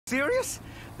Serious?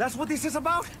 That's what this is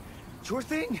about? Sure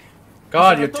thing.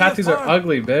 God, your tattoos are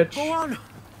ugly, bitch. Go on.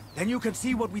 Then you can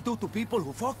see what we do to people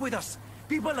who fuck with us.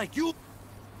 People like you.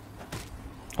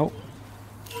 Oh.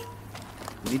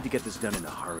 We need to get this done in a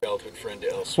hurry.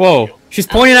 Whoa, she's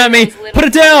pointing at me. Put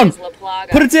it down.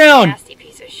 Put it down. Nasty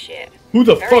piece of shit. Who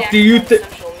the fuck do you think?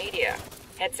 Social media.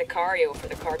 Head Sicario for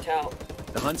the cartel.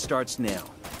 The hunt starts now.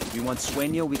 We want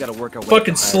Sueño, we gotta work our way.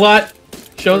 Fucking slut.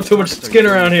 Showing too much skin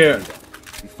around here.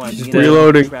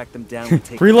 Reloading.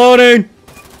 Reloading.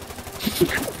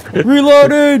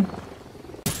 Reloading.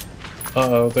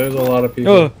 Uh-oh, there's a lot of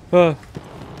people.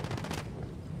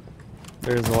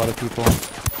 There's a lot of people.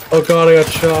 Oh god, I got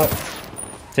shot.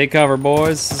 Take cover,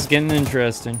 boys. This is getting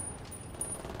interesting.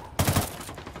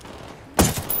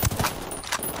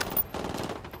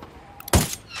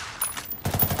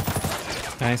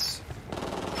 Nice.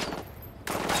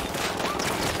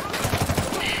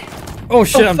 Oh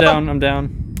shit, I'm down, I'm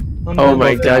down. Oh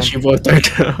my gosh, you both are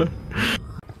down.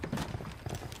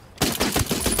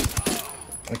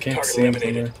 I can't see him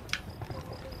from there.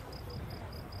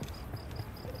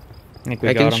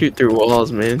 I can shoot through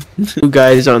walls, man. Two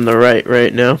guys on the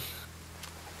right now.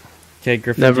 Okay,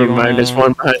 Griffin. Never mind, there's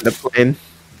one behind the plane.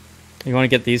 You want to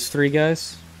get these three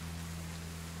guys?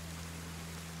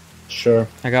 Sure.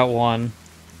 I got one.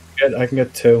 I can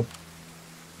get two.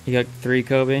 You got three,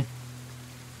 Kobe?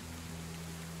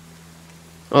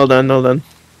 Hold on, hold on.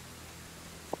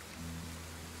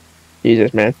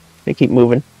 Jesus, man. They keep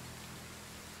moving.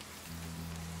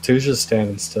 Two's just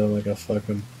standing still like a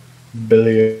fucking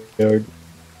billiard.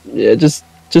 Yeah, just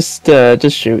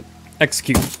shoot.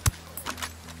 Execute.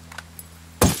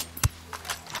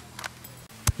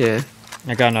 Yeah.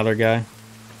 I got another guy.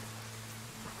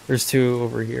 There's two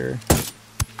over here.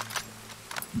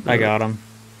 I got him.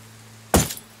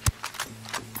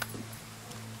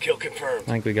 Kill confirmed.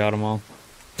 I think we got them all.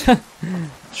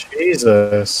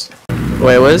 Jesus.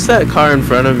 Wait, what is that car in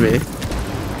front of me?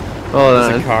 Hold on.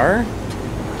 There's a car?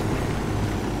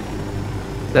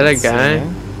 Is that a guy?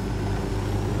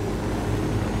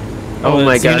 Oh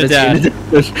my god, it's Unidad.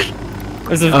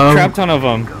 There's a crap ton of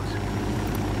them.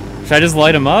 Should I just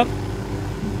light them up?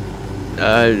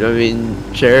 I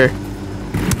mean, sure.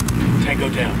 Tango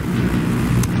down.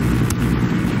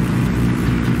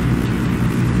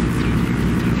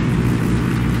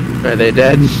 Are they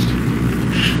dead?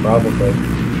 Probably.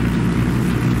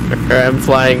 Alright, I'm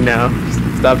flying now.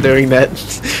 Stop doing that.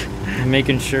 I'm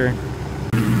making sure.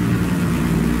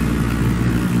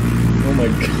 Oh my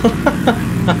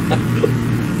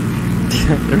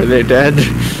god. Are they dead?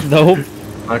 Nope.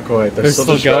 Not quite. They're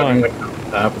still going. Like, what's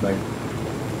happening?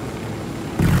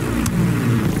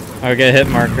 I'll get a hit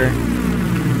marker.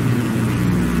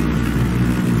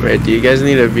 Wait, do you guys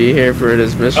need to be here for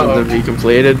this mission to be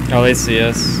completed? Oh, they see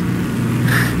us.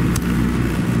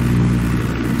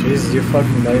 Jesus, you're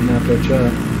fucking lighting up that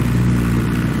jet.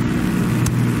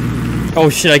 Oh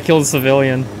shit, I killed a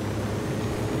civilian.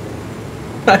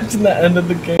 Imagine the end of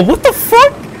the game. What the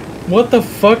fuck? What the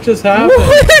fuck just happened?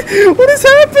 What is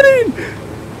happening?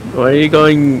 Why are you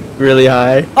going really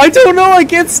high? I don't know, I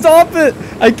can't stop it.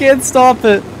 I can't stop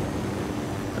it.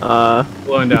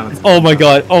 Blowing down. Oh my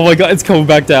god, it's coming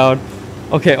back down.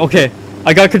 Okay, okay.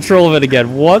 I got control of it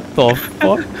again. What the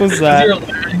fuck was that? You're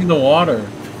landing in the water.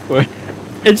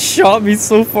 It shot me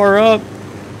so far up.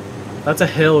 That's a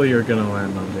hill you're gonna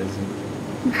land on, Jason.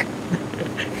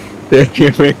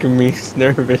 You're making me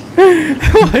nervous.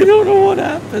 I don't know what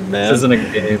happened, man. This isn't a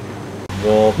game.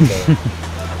 Walter.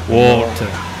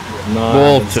 Walter.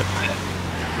 Walter.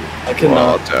 I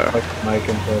cannot like mic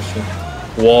impression.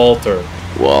 Walter.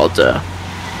 Walter.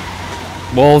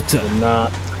 Walter.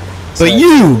 Not. But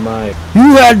you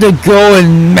had to go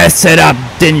and mess it up,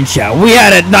 didn't ya? We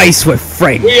had it nice with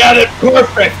Frank. We had it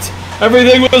perfect.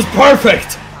 Everything was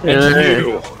perfect. And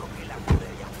you.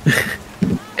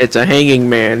 It's a hanging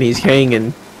man. He's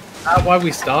hanging. That's why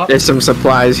we stopped. There's some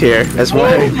supplies here. That's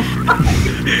why.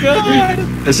 God.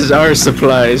 This is our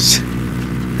supplies.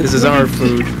 This is our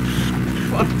food.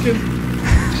 Fucking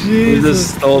We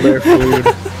just stole their food.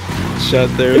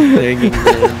 Shut their hanging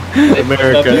man.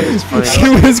 America is fine. She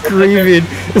was grieving.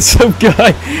 Some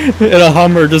guy in a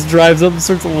Hummer just drives up and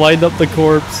starts to light up the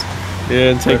corpse. Yeah,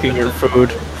 and taking your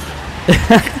food.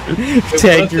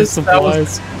 Take your supplies. That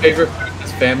was his favorite food.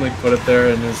 His family put it there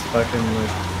in his fucking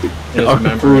like his Our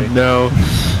memory. food now.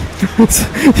 I'm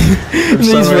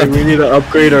sorry, we need to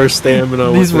upgrade our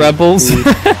stamina. These rebels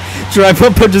drive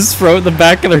up and just throw it in the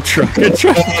back of their truck. They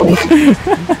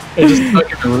just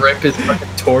fucking rip his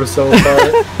fucking torso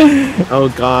apart.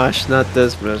 Oh gosh, not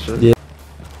this mission. Yeah.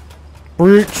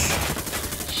 Breach.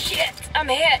 Shit, I'm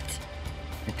hit.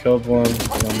 Killed one.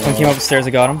 One came up the stairs, I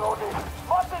got him.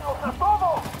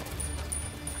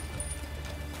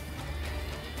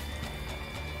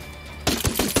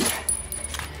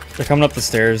 They're coming up the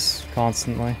stairs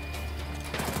constantly.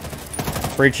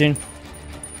 Breaching.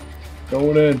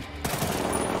 Going in.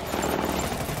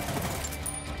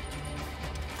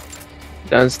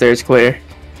 Downstairs clear.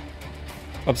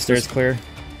 Upstairs clear.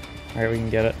 Alright, we can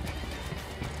get it.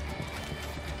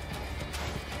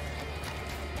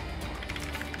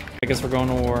 I guess we're going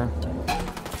to war.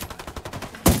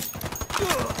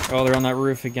 Oh, they're on that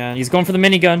roof again. He's going for the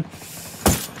minigun.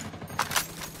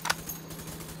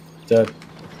 Dead.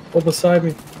 Oh, beside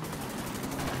me.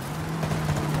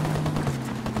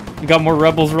 We got more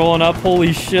rebels rolling up.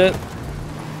 Holy shit.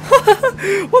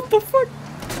 What the fuck?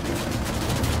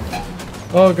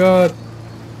 Oh god.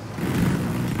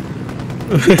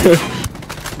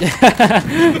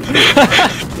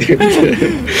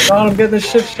 God, I'm getting the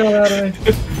shit shot out of me.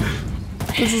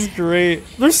 This is great.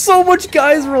 There's so much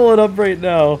guys rolling up right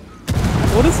now.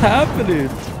 What is happening?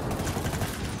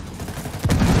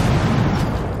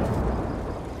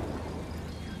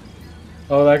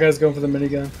 Oh, that guy's going for the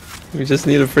minigun. We just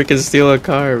need to freaking steal a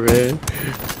car, man.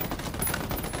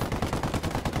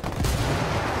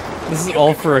 This is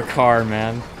all for a car,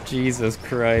 man. Jesus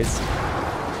Christ.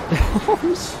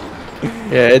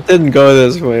 Yeah, it didn't go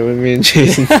this way when me and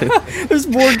Jason did. There's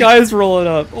more guys rolling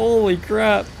up. Holy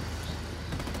crap.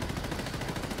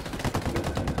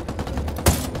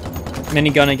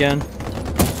 Minigun again.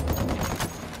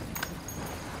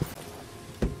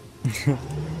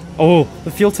 Oh,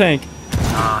 the fuel tank.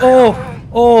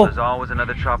 Oh. There's always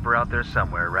another chopper out there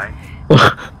somewhere, right?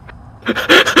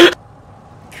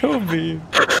 Kobe,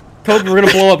 we're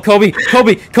gonna blow up. Kobe,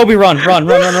 run.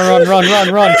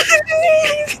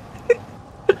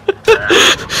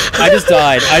 I just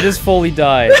died. I just fully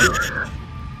died.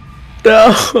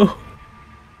 No.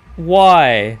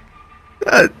 Why?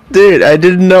 Dude, I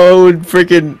didn't know it would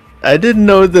freaking. I didn't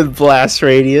know the blast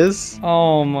radius.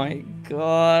 Oh my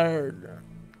god.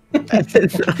 What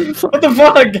the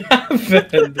fuck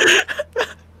happened?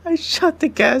 I shot the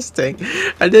gas tank.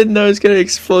 I didn't know it was gonna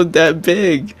explode that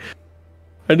big.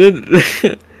 I didn't.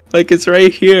 Like, it's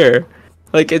right here.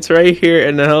 Like, it's right here,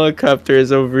 and the helicopter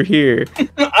is over here.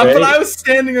 But I was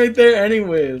standing right there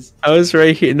anyways. I was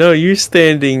right here. No, you're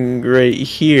standing right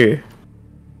here.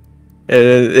 And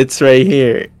then it's right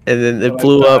here. And then it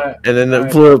blew up. And then it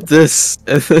blew up this.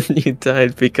 And then you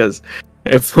died because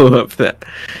it blew up that.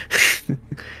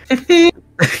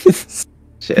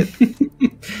 Shit.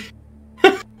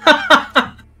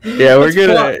 Yeah, we're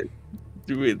gonna.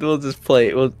 We'll just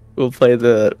play. We'll play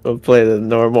the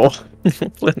normal. We'll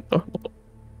play normal.